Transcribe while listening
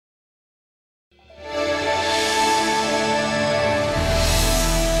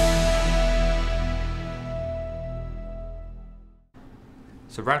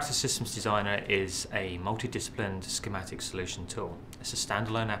So Router Systems Designer is a multidisciplined schematic solution tool. It's a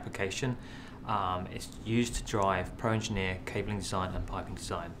standalone application. It's used to drive Pro Engineer, cabling design and piping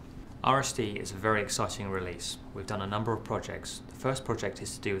design. RSD is a very exciting release. We've done a number of projects. The first project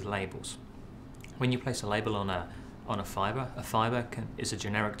is to do with labels. When you place a label on a fiber is a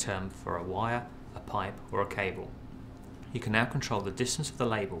generic term for a wire, a pipe or a cable. You can now control the distance of the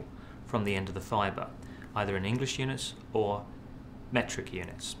label from the end of the fiber, either in English units or metric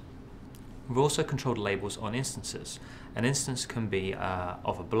units. We've also controlled labels on instances. An instance can be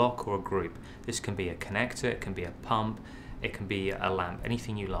of a block or a group. This can be a connector, it can be a pump, it can be a lamp,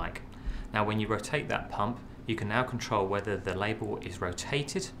 anything you like. Now when you rotate that pump, you can now control whether the label is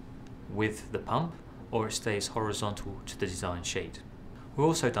rotated with the pump or it stays horizontal to the design sheet. We've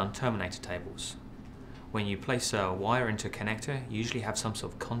also done terminator tables. When you place a wire into a connector, you usually have some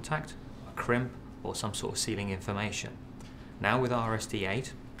sort of contact, a crimp or some sort of sealing information. Now with RSD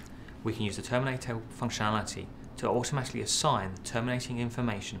 8, we can use the terminator functionality to automatically assign the terminating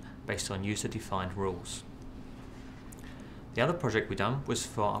information based on user-defined rules. The other project we've done was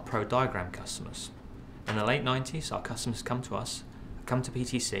for our Pro Diagram customers. In the late 90s, our customers come to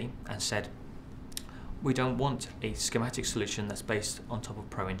PTC and said, we don't want a schematic solution that's based on top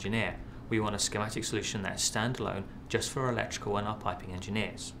of Pro Engineer. We want a schematic solution that is standalone just for electrical and our piping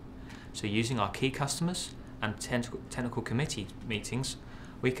engineers. So using our key customers and technical committee meetings,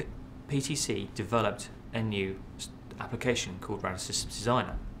 PTC developed a new application called Router Systems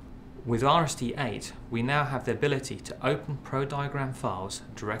Designer. With RSD 8, we now have the ability to open Pro Diagram files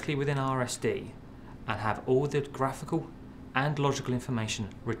directly within RSD and have all the graphical and logical information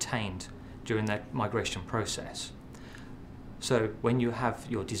retained during the migration process. So when you have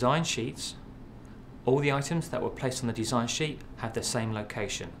your design sheets, all the items that were placed on the design sheet have the same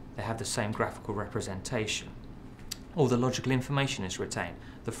location. They have the same graphical representation. All the logical information is retained,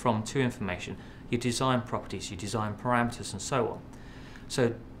 the from-to information, your design properties, your design parameters and so on.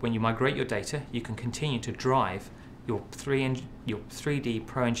 So when you migrate your data, you can continue to drive your 3D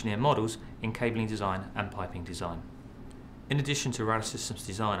Pro Engineer models in cabling design and piping design. In addition to Router Systems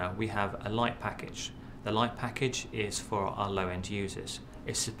Designer, we have a light package. The light package is for our low-end users.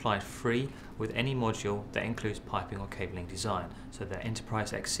 It's supplied free with any module that includes piping or cabling design, so the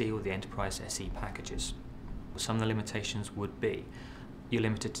Enterprise XC or the Enterprise SE packages. Some of the limitations would be you're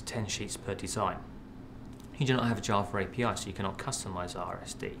limited to 10 sheets per design. You do not have a Java API, so you cannot customize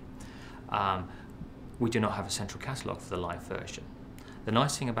RSD. We do not have a central catalog for the light version. The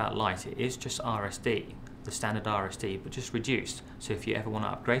nice thing about light, it is just RSD, the standard RSD, but just reduced. So if you ever want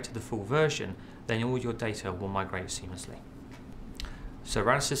to upgrade to the full version, then all your data will migrate seamlessly. So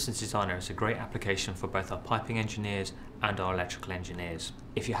Router Systems Designer is a great application for both our piping engineers and our electrical engineers.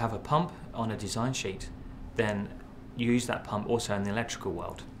 If you have a pump on a design sheet, then you use that pump also in the electrical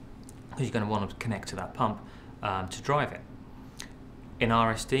world, because you're going to want to connect to that pump to drive it. In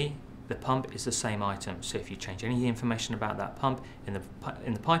RSD, the pump is the same item, so if you change any information about that pump in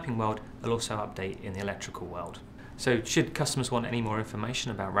the piping world, it'll also update in the electrical world. So should customers want any more information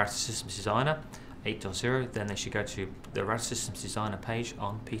about Router Systems Designer 8.0, then they should go to the Router Systems Designer page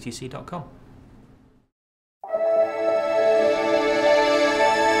on ptc.com.